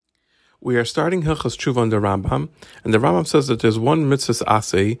We are starting Hilchos Teshuva on the Rambam, and the Rambam says that there's one mitzvah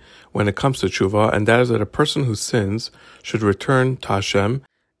aseh when it comes to Teshuva, and that is that a person who sins should return to Hashem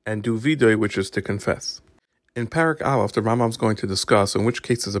and do vidui, which is to confess. In Perek Aleph, the Rambam is going to discuss in which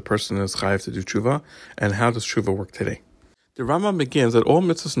cases a person is chayav to do Teshuva, and how does Teshuva work today. The Rambam begins that all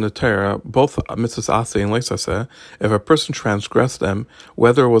mitzvahs in the Torah, both mitzvahs aseh and leisaseh, if a person transgressed them,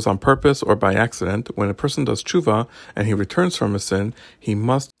 whether it was on purpose or by accident, when a person does Teshuva and he returns from a sin, he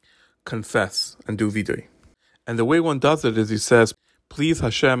must confess and do vidui. And the way one does it is he says, "Please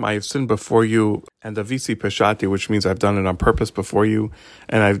Hashem, I have sinned before you, and avisi peshati," which means I've done it on purpose before you,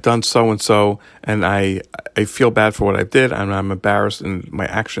 and I've done so and so, and I feel bad for what I did, and I'm embarrassed in my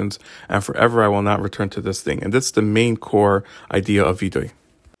actions, and forever I will not return to this thing. And this is the main core idea of vidui.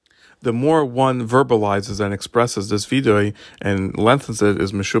 The more one verbalizes and expresses this vidui and lengthens it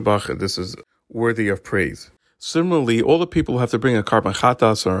is meshubach, this is worthy of praise. Similarly, all the people who have to bring a karban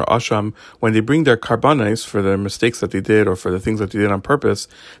chatas or asham, when they bring their karbanis for their mistakes that they did or for the things that they did on purpose,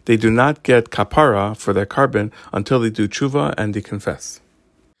 they do not get kapara for their karban until they do tshuva and they confess.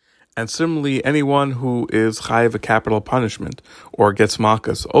 And similarly, anyone who is chayav a capital punishment or gets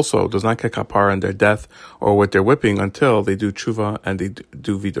malchus also does not get kapara in their death or with their whipping until they do tshuva and they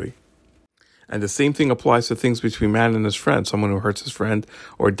do vidui. And the same thing applies to things between man and his friend. Someone who hurts his friend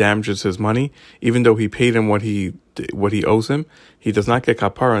or damages his money, even though he paid him what he owes him, he does not get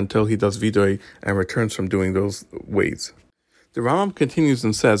kapara until he does vidui and returns from doing those ways. The Rambam continues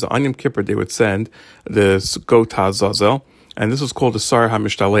and says, on Yom Kippur they would send the goat hazazel, and this is called the sar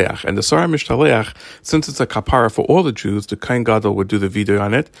hamishtalech. And the sar hamishtalech, since it's a kapara for all the Jews, the Kohen Gadol would do the vidui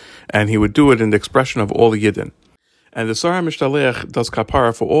on it, and he would do it in the expression of all the Yidden. And the Sar HaMishtalech does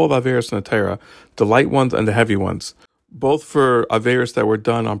kapara for all the Averos in the Torah, the light ones and the heavy ones, both for Averos that were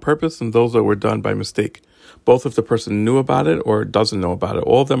done on purpose and those that were done by mistake. Both if the person knew about it or doesn't know about it.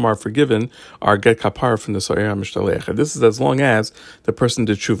 All of them are forgiven, are get kapara from the Sar HaMishtalech. And this is as long as the person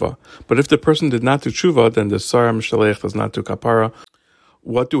did tshuva. But if the person did not do tshuva, then the Sar HaMishtalech does not do kapara.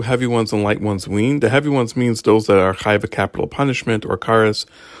 What do heavy ones and light ones mean? The heavy ones means those that are chayav a capital punishment or kares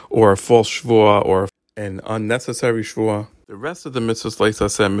or a false shvua or an unnecessary shvua. The rest of the mitzvahs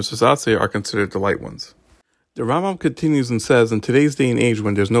leisaseh and mitzvahs aseh are considered the light ones. The Rambam continues and says, in today's day and age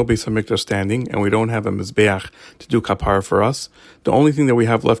when there's no Beis HaMikdash standing and we don't have a mizbeach to do kapara for us, the only thing that we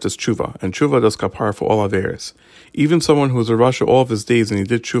have left is tshuva, and tshuva does kapara for all averos. Even someone who's a rasha all of his days and he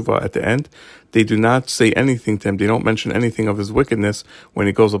did tshuva at the end, they do not say anything to him, they don't mention anything of his wickedness when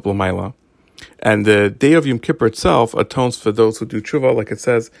he goes up l'mayla. And the day of Yom Kippur itself atones for those who do tshuva, like it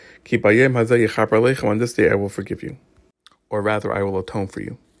says, Ki bayem hazeh yechaper lechem, on this day I will forgive you. Or rather, I will atone for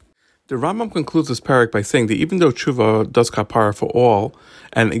you. The Rambam concludes this Perek by saying that even though tshuva does kapara for all,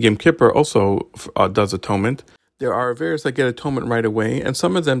 and Yom Kippur also does atonement, there are averos that get atonement right away, and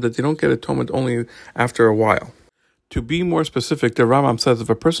some of them that they don't get atonement only after a while. To be more specific, the Rambam says if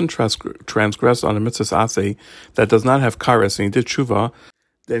a person transgressed on a mitzvah aseh that does not have kares and he did tshuva,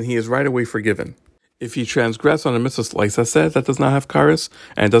 then he is right away forgiven. If he transgressed on a mitzvah leisaseh that does not have kares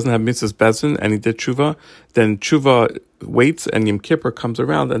and doesn't have mitzvah bezin and he did tshuva, then tshuva waits and Yom Kippur comes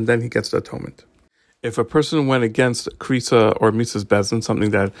around and then he gets the atonement. If a person went against krisa or mitzvah bezin, something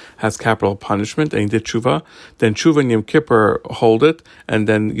that has capital punishment, and he did tshuva, then tshuva and Yom Kippur hold it, and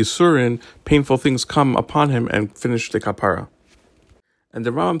then yisurin, painful things come upon him and finish the kapara. And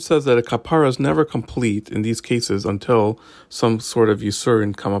the Rambam says that a kapara is never complete in these cases until some sort of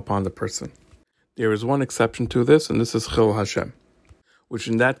yisurin come upon the person. There is one exception to this, and this is chil Hashem, which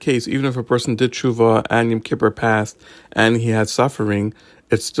in that case, even if a person did tshuva and Yom Kippur passed and he had suffering,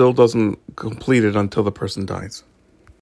 it still doesn't complete it until the person dies.